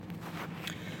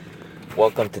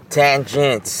Welcome to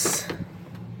Tangents,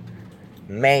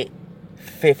 May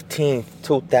 15th,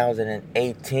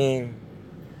 2018.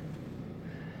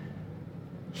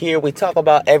 Here we talk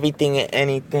about everything and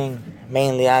anything.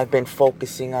 Mainly, I've been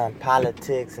focusing on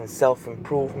politics and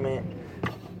self-improvement,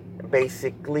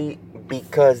 basically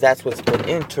because that's what's been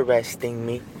interesting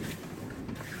me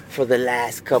for the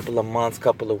last couple of months,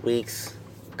 couple of weeks,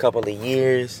 couple of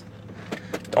years.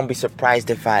 Don't be surprised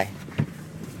if I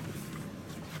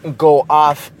go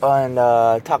off and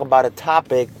talk about a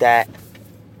topic that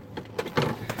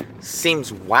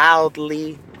seems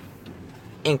wildly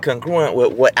incongruent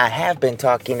with what I have been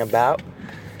talking about.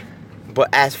 But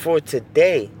as for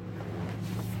today,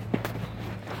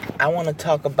 I want to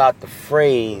talk about the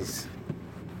phrase,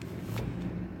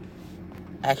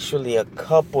 actually a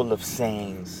couple of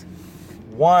sayings.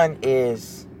 One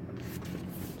is,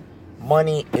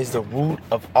 money is the root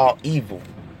of all evil.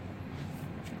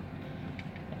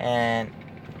 And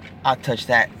I'll touch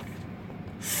that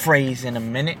phrase in a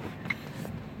minute.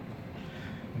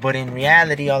 But in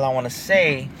reality, all I want to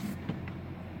say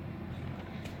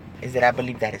is that I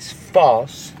believe that is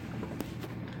false.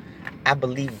 I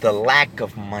believe the lack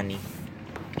of money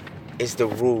is the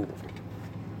root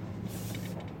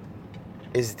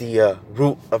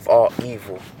of all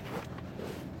evil.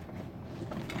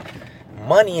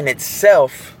 Money in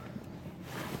itself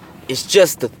is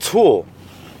just a tool.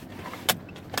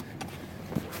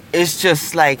 It's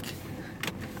just like,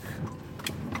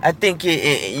 I think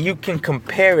you can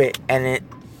compare it, and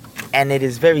it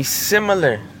is very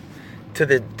similar to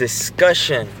the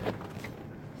discussion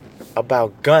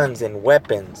about guns and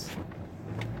weapons.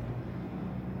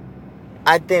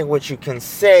 I think what you can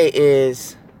say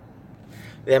is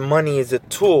that money is a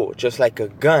tool, just like a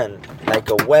gun, like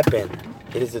a weapon.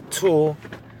 It is a tool,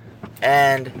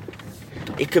 and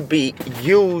it could be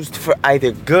used for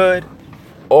either good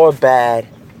or bad.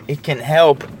 It can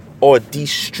help or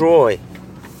destroy.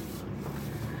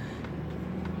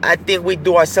 I think we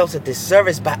do ourselves a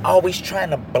disservice by always trying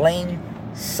to blame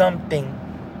something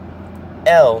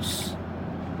else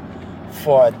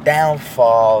for our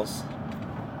downfalls.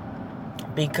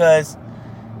 Because,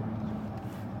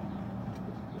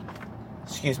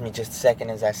 excuse me just a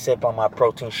second as I sip on my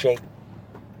protein shake.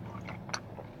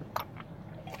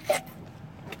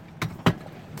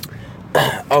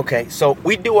 Okay, so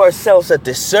we do ourselves a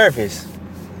disservice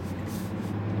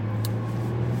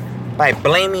by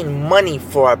blaming money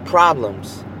for our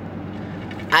problems.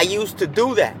 I used to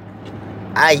do that.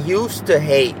 I used to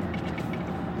hate.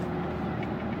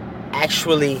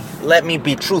 Actually, let me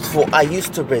be truthful. I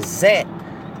used to resent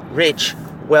rich,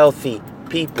 wealthy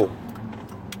people,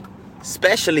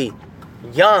 especially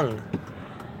young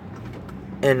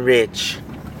and rich.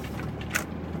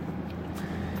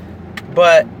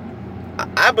 But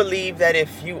I believe that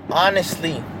if you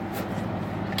honestly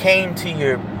came to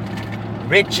your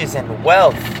riches and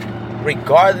wealth,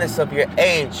 regardless of your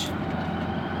age,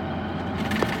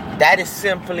 that is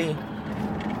simply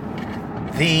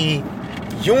the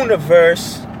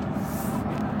universe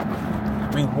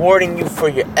rewarding you for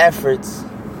your efforts.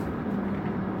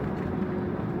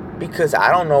 Because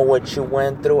I don't know what you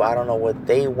went through. I don't know what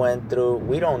they went through.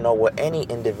 We don't know what any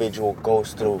individual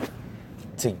goes through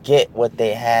to get what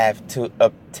they have, to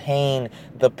obtain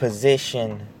the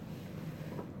position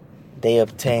they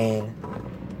obtain,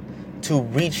 to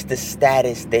reach the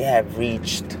status they have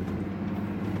reached.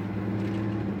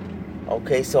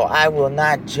 Okay, so I will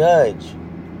not judge.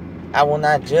 I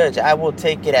will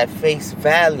take it at face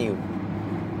value.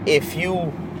 If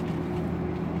you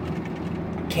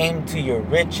came to your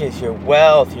riches, your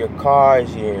wealth, your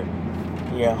cars, your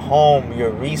home, your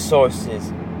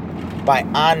resources by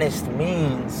honest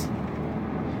means,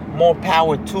 more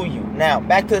power to you. Now,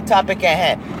 back to the topic at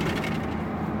hand.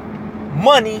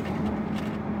 Money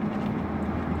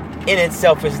in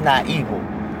itself is not evil.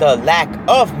 The lack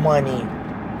of money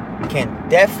can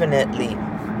definitely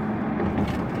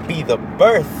be the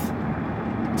birth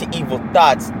to evil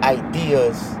thoughts,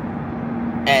 ideas,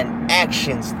 and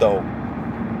actions, though.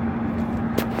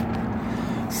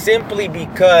 Simply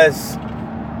because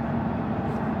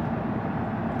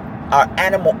our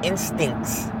animal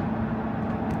instincts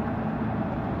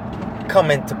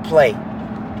come into play.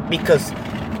 Because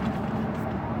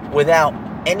without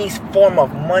any form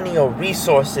of money or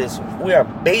resources, we are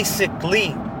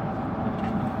basically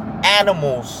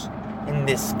animals in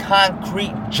this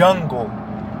concrete jungle,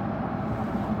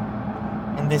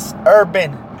 in this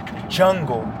urban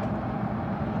jungle,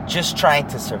 just trying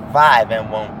to survive.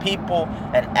 And when people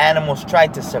and animals try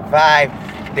to survive,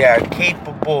 they are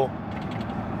capable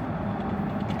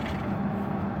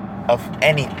of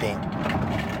anything.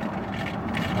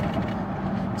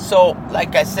 So,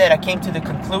 like I said, I came to the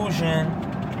conclusion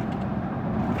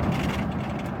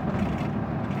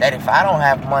that if I don't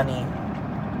have money,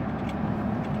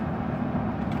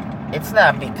 it's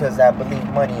not because I believe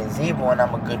money is evil and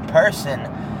I'm a good person.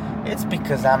 It's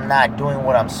because I'm not doing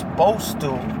what I'm supposed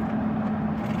to.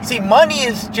 See, money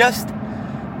is just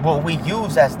what we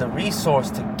use as the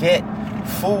resource to get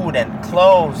food and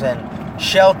clothes and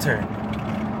shelter.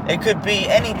 It could be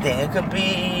anything. It could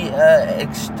be,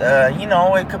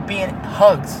 it could be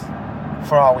hugs,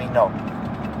 for all we know.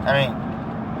 I mean,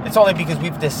 it's only because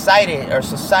we've decided, or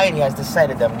society has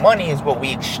decided, that money is what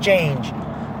we exchange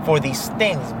for these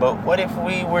things. But what if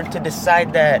we were to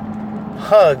decide that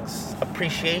hugs,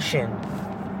 appreciation,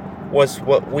 was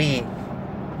what we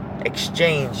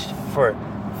exchanged for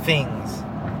things?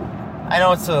 I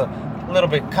know it's a little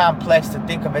bit complex to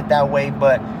think of it that way,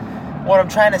 but what I'm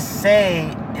trying to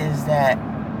say is that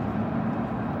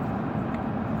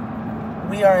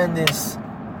we are in this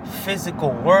physical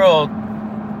world,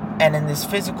 and in this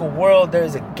physical world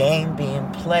there's a game being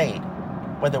played.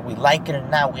 Whether we like it or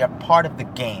not, we are part of the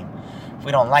game. If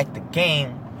we don't like the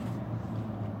game,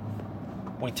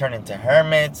 we turn into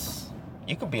hermits.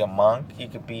 You could be a monk, you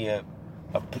could be a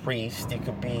priest, you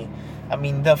could be,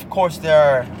 of course there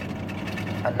are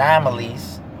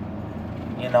anomalies.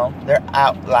 There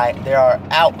are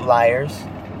outliers.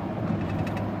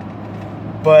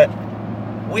 But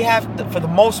we have to, for the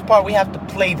most part, we have to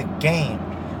play the game.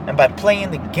 And by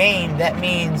playing the game, that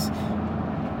means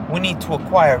we need to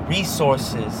acquire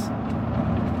resources,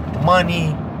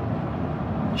 money,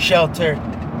 shelter,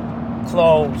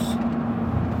 clothes.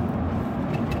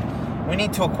 We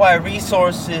need to acquire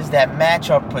resources that match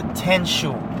our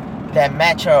potential, that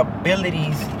match our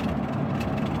abilities.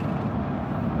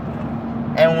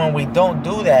 And when we don't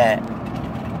do that,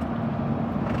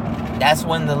 that's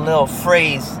when the little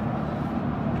phrase,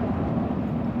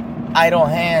 idle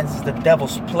hands is the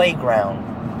devil's playground,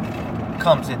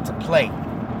 comes into play.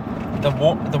 The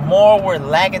more we're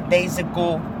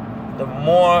lackadaisical, the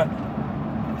more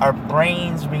our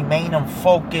brains remain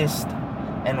unfocused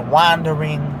and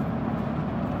wandering,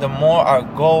 the more our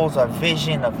goals, our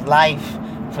vision of life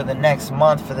for the next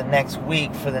month, for the next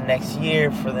week, for the next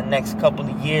year, for the next couple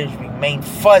of years remain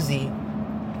fuzzy,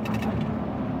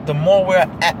 the more we're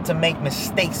apt to make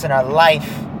mistakes in our life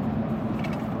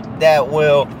that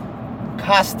will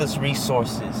cost us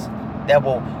resources, that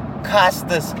will cost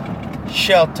us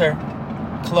shelter,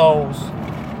 clothes,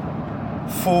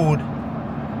 food,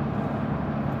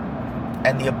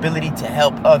 and the ability to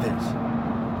help others.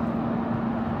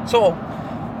 So,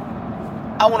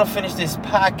 I want to finish this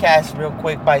podcast real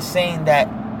quick by saying that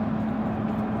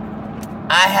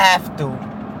I have to,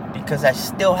 because I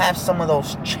still have some of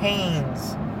those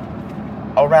chains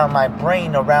around my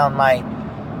brain, around my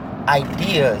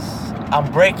ideas.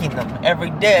 I'm breaking them. Every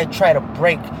day I try to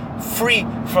break free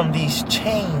from these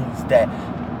chains that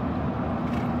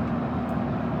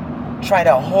try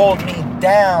to hold me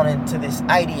down into this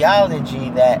ideology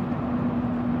that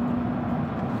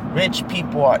rich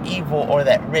people are evil, or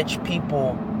that rich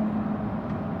people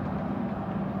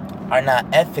are not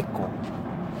ethical.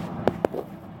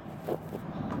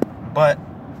 But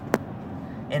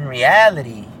in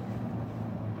reality,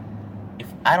 if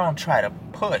I don't try to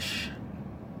push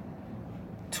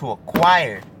to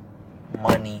acquire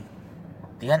money,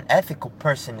 the unethical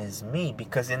person is me.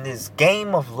 Because in this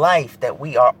game of life that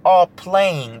we are all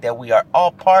playing, that we are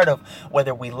all part of,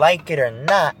 whether we like it or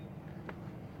not,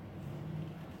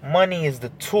 money is the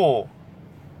tool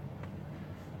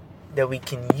that we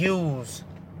can use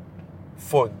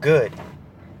for good,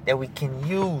 that we can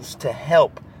use to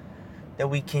help, that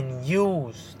we can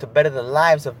use to better the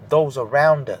lives of those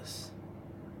around us.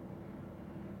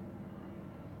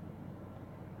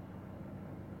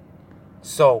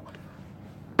 So,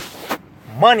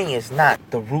 money is not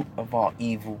the root of all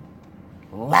evil.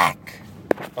 Lack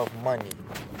of money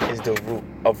is the root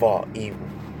of all evil.